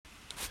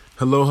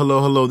Hello, hello,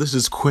 hello. This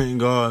is Quentin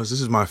Gauze.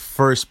 This is my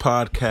first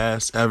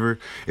podcast ever.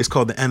 It's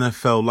called the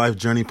NFL Life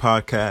Journey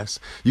Podcast.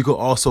 You can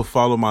also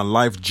follow my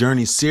Life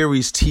Journey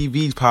Series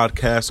TV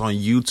podcast on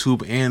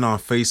YouTube and on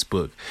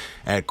Facebook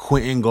at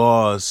Quentin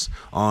Gauze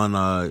on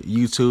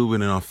YouTube,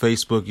 and then on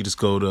Facebook you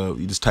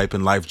just type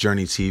in Life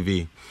Journey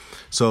TV.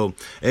 So,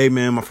 hey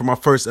man, for my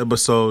first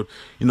episode,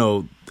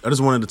 I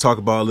just wanted to talk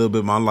about a little bit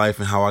of my life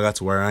and how I got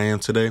to where I am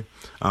today.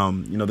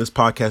 This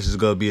podcast is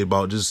going to be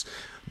about just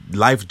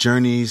life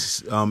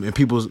journeys and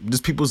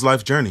people's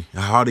life journey,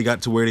 how they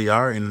got to where they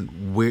are,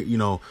 and where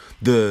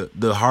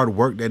the hard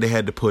work that they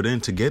had to put in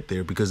to get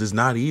there, because it's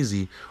not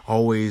easy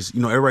always.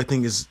 Everybody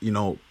thinks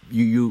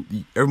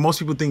most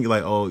people think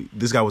like, oh,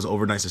 this guy was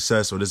overnight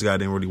success or this guy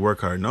didn't really work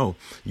hard. No,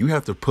 you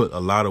have to put a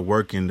lot of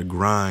work in the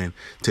grind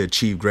to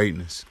achieve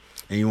greatness.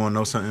 And you want to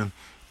know something?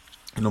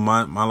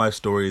 My life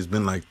story has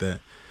been like that.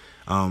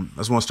 I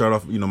just want to start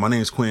off, my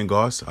name is Quentin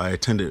Gauze. I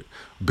attended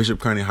Bishop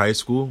Kearney High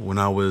School when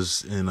I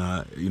was when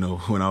I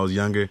was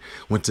younger.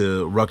 Went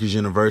to Rutgers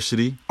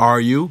University,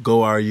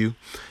 go RU,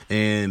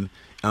 and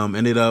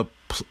ended up,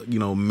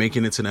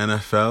 making it to the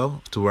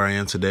NFL to where I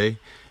am today,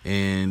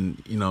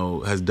 and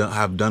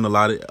have done a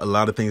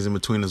lot of things in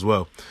between as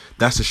well.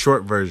 That's the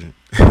short version.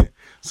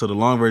 So the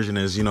long version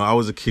is, I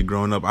was a kid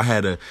growing up. I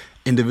had a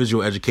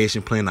individual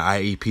education plan, the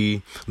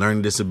IEP,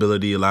 learning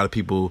disability. A lot of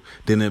people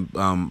didn't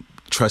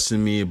trust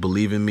in me,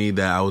 believe in me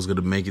that I was going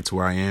to make it to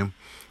where I am.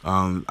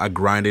 I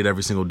grinded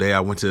every single day. I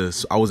was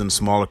in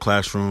smaller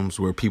classrooms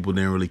where people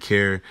didn't really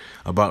care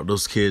about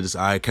those kids.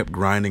 I kept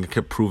grinding. I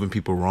kept proving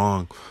people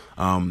wrong.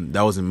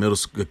 That was in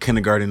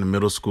kindergarten and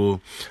middle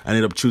school. I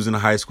ended up choosing a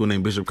high school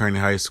named Bishop Kearney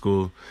High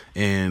School,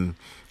 and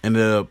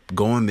ended up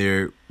going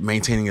there,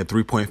 maintaining a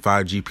 3.5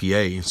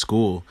 GPA in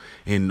school.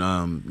 And,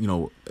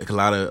 a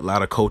lot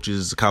of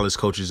coaches, college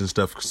coaches and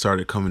stuff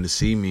started coming to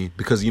see me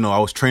because, I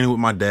was training with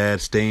my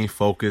dad, staying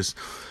focused,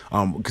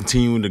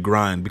 continuing to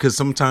grind, because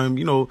sometimes,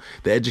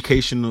 the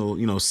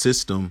educational,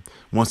 system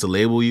wants to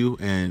label you.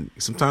 And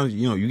sometimes,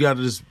 you got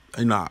to just,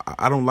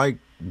 I don't like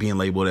being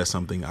labeled as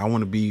something. I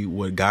want to be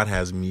what God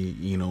has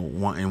me,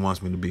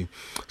 wants me to be.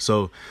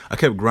 So I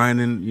kept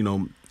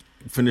grinding,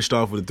 finished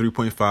off with a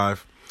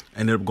 3.5.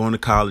 Ended up going to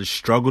college,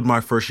 struggled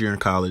my first year in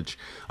college,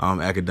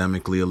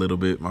 academically a little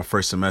bit, my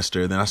first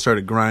semester. Then I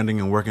started grinding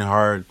and working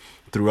hard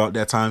throughout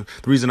that time.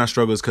 The reason I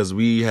struggled is because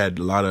we had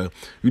a lot of,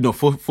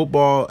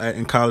 football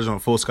in college on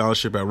full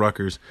scholarship at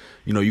Rutgers.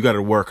 You got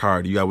to work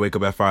hard. You got to wake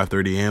up at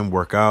 5:30 a.m.,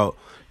 work out,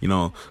 eat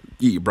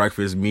your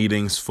breakfast,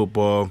 meetings,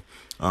 football,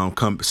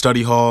 come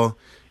study hall,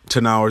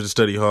 10 hours of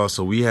study hall.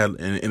 So we had,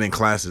 and in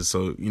classes.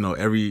 So,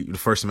 the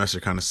first semester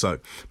kind of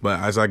sucked. But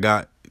as I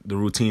got the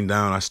routine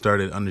down, I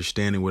started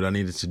understanding what I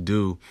needed to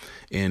do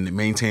and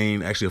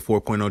maintain actually a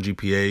 4.0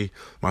 GPA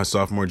my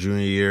sophomore,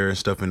 junior year and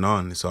stuff and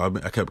on. So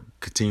I kept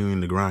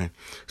continuing to grind.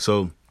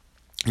 So,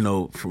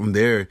 from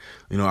there,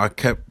 I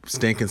kept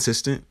staying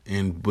consistent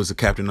and was a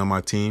captain on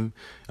my team,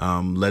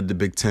 led the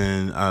Big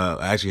Ten.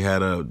 I actually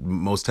had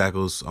most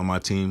tackles on my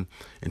team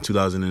in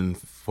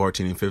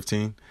 2014 and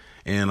 15.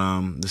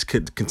 And this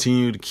could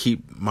continue to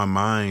keep my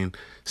mind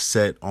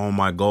set on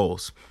my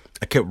goals.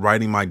 I kept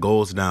writing my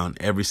goals down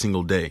every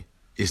single day.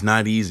 It's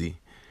not easy.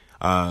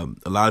 A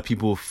lot of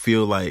people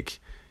feel like,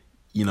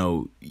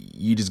 you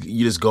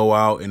just go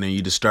out and then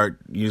you just start.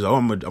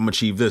 I'm gonna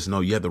achieve this.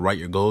 No, you have to write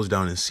your goals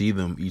down and see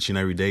them each and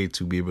every day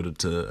to be able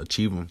to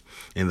achieve them.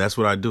 And that's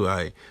what I do.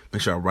 I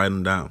make sure I write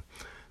them down.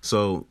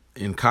 So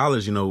in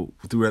college,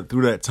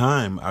 through that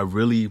time, I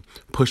really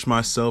pushed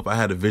myself. I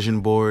had a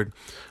vision board,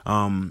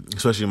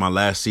 especially in my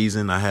last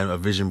season. I had a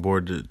vision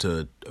board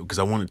because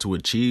I wanted to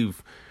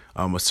achieve.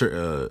 I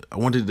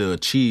wanted to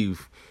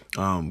achieve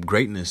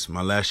greatness.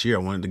 My last year, I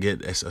wanted to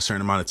get a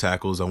certain amount of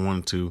tackles. I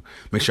wanted to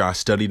make sure I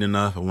studied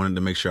enough. I wanted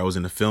to make sure I was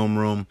in the film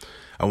room.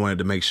 I wanted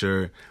to make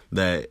sure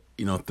that,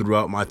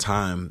 throughout my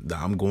time that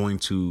I'm going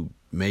to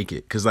make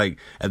it. Because, like,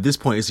 at this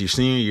point, it's your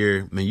senior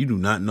year. Man, you do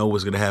not know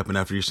what's going to happen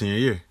after your senior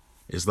year.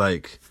 It's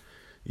like,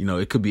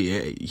 it could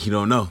be, you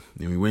don't know.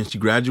 I mean, once you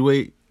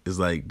graduate, it's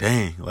like,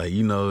 dang, like,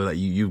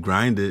 you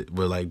grinded,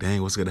 but like,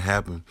 dang, what's going to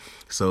happen?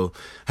 So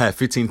I had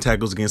 15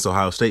 tackles against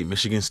Ohio State,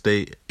 Michigan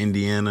State,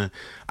 Indiana.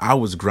 I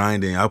was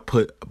grinding. I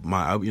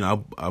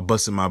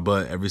busted my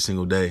butt every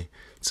single day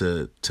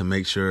to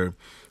make sure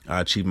I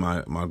achieved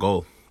my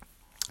goal.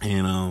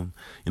 And,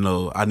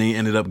 I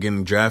ended up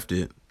getting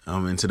drafted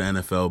into the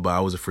NFL, but I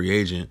was a free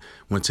agent,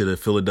 went to the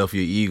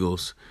Philadelphia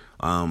Eagles.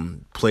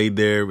 Played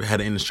there,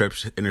 had an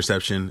interception in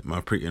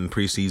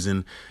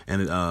preseason,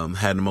 and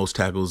had the most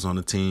tackles on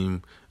the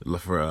team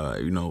for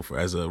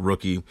as a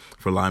rookie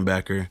for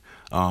linebacker.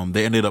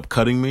 They ended up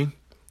cutting me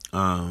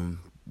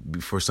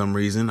for some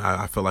reason.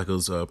 I felt like it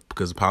was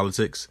because of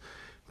politics,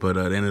 but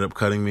they ended up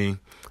cutting me,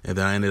 and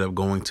then I ended up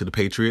going to the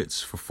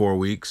Patriots for 4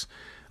 weeks.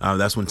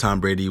 That's when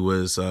Tom Brady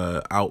was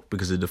out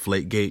because of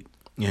Deflategate,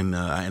 and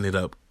I ended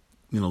up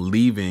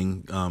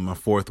leaving my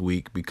 4th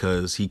week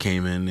because he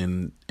came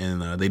in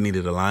and they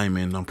needed a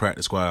lineman on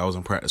practice squad. I was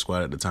on practice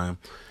squad at the time.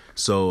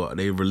 So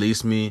they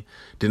released me,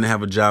 didn't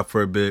have a job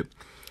for a bit.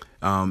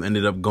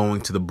 Ended up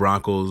going to the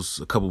Broncos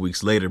a couple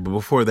weeks later. But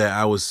before that,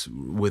 I was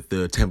with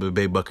the Tampa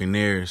Bay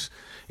Buccaneers.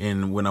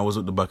 And when I was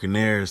with the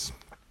Buccaneers,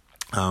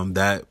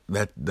 that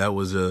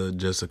was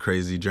just a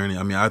crazy journey.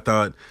 I mean, I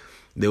thought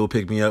they would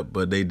pick me up,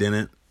 but they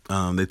didn't.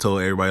 They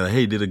told everybody, like,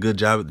 hey, you did a good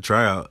job at the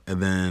tryout.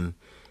 And then,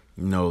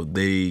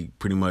 they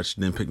pretty much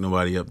didn't pick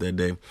nobody up that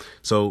day.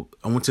 So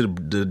I went to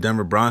the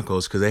Denver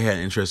Broncos because they had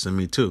interest in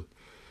me too.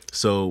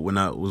 So when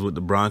I was with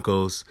the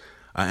Broncos,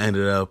 I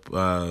ended up,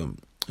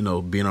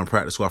 being on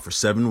practice squad for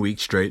 7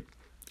 weeks straight.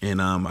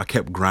 And I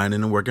kept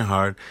grinding and working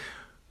hard.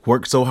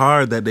 Worked so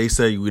hard that they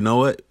said, you know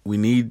what, we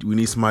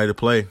need somebody to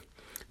play.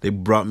 They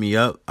brought me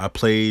up. I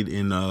played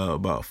in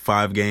about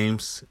 5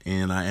 games,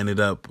 and I ended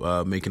up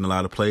making a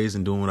lot of plays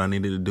and doing what I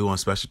needed to do on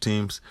special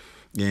teams.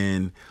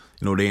 And,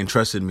 they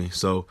entrusted me.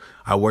 So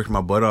I worked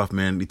my butt off,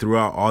 man.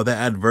 Throughout all that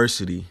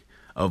adversity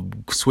of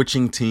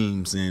switching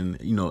teams, and,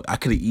 I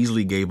could have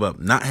easily gave up.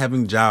 Not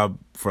having a job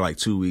for like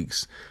 2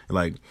 weeks,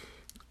 like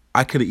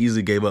I could have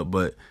easily gave up,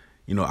 but,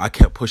 I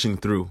kept pushing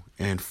through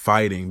and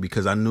fighting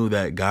because I knew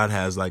that God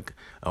has like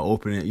an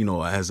opening,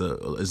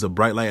 is a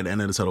bright light at the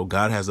end of the tunnel.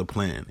 God has a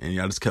plan, and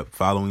I just kept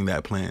following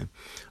that plan.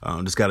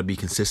 Just got to be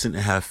consistent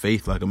and have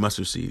faith like a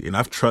mustard seed. And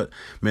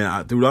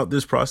throughout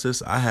this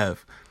process, I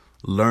have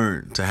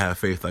learned to have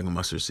faith like a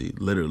mustard seed,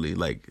 literally,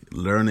 like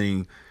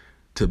learning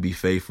to be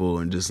faithful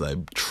and just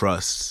like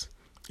trust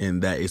in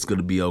that it's going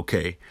to be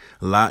okay.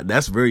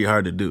 That's very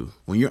hard to do.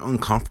 When you're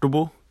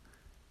uncomfortable,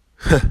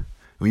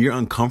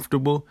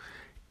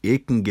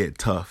 it can get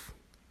tough,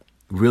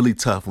 really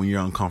tough when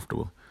you're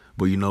uncomfortable.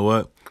 But you know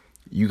what?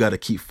 You got to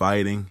keep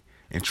fighting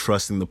and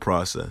trusting the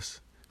process,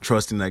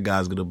 trusting that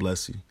God's going to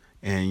bless you.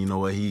 And you know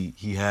what?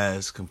 He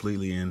has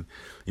completely. And,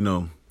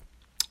 I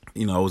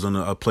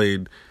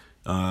played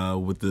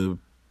with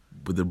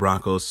the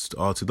Broncos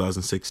all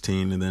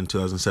 2016, and then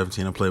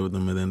 2017 I played with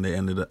them, and then they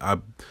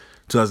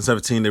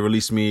 2017 they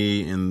released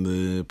me in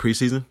the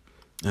preseason,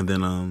 and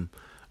then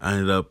I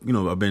ended up,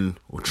 I've been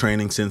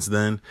training since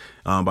then.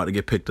 About to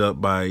get picked up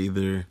by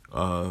either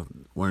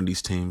one of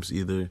these teams,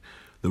 either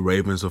the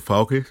Ravens or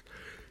Falcons.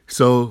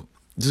 So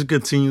just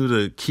continue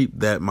to keep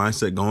that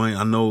mindset going.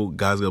 I know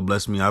God's going to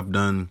bless me. I've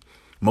done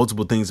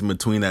multiple things in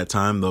between that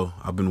time, though.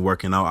 I've been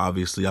working out,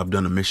 obviously. I've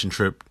done a mission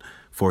trip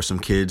for some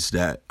kids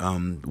that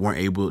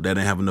that didn't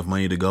have enough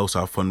money to go. So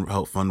I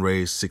helped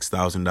fundraise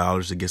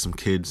 $6,000 to get some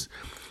kids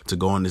to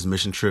go on this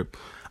mission trip.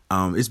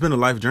 It's been a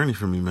life journey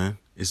for me, man.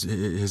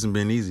 It hasn't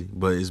been easy,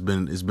 but it's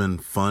been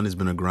fun. It's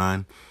been a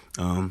grind.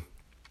 Well,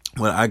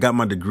 I got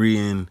my degree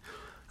in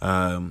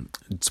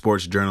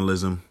sports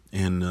journalism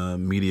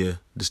and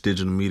media, just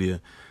digital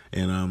media.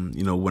 And,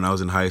 when I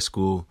was in high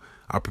school,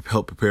 I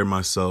helped prepare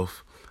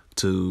myself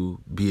to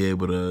be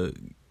able to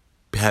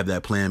have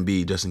that plan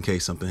B just in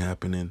case something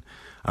happened. And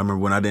I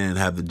remember when I didn't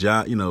have the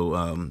job,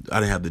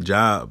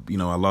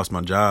 I lost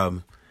my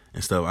job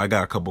and stuff. I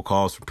got a couple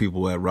calls from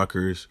people at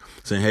Rutgers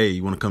saying, hey,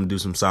 you want to come do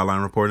some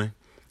sideline reporting?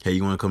 Hey,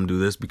 you want to come do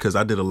this? Because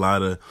I did a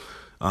lot of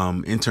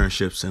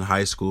internships in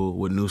high school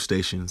with news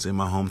stations in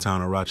my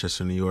hometown of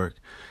Rochester, New York.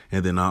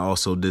 And then I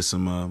also did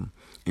some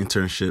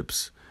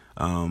internships,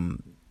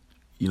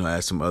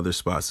 at some other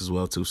spots as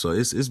well, too. So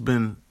it's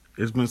been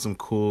some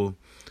cool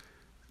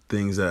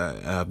things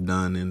that I've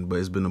done, but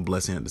it's been a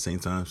blessing at the same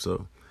time.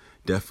 So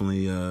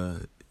definitely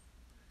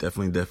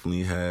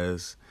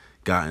has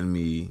gotten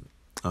me,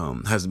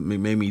 has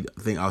made me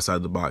think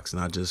outside the box,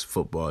 not just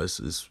football.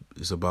 It's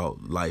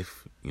about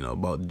life,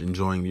 about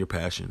enjoying your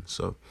passion.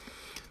 So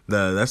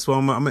that's why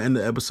I'm gonna end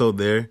the episode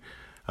there,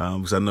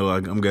 because I know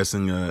I'm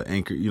guessing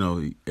Anchor,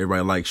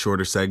 everybody likes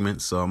shorter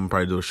segments, so I'm gonna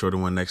probably do a shorter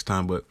one next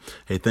time. But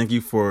hey, thank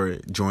you for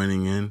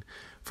joining in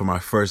for my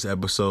first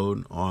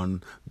episode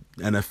on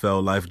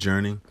NFL Life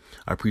Journey.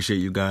 I appreciate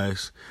you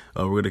guys.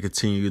 We're going to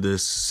continue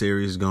this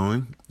series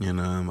going,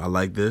 and I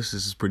like this.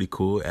 This is a pretty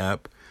cool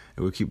app,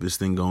 and we'll keep this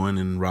thing going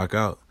and rock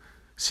out.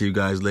 See you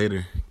guys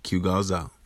later. Q Gauze out.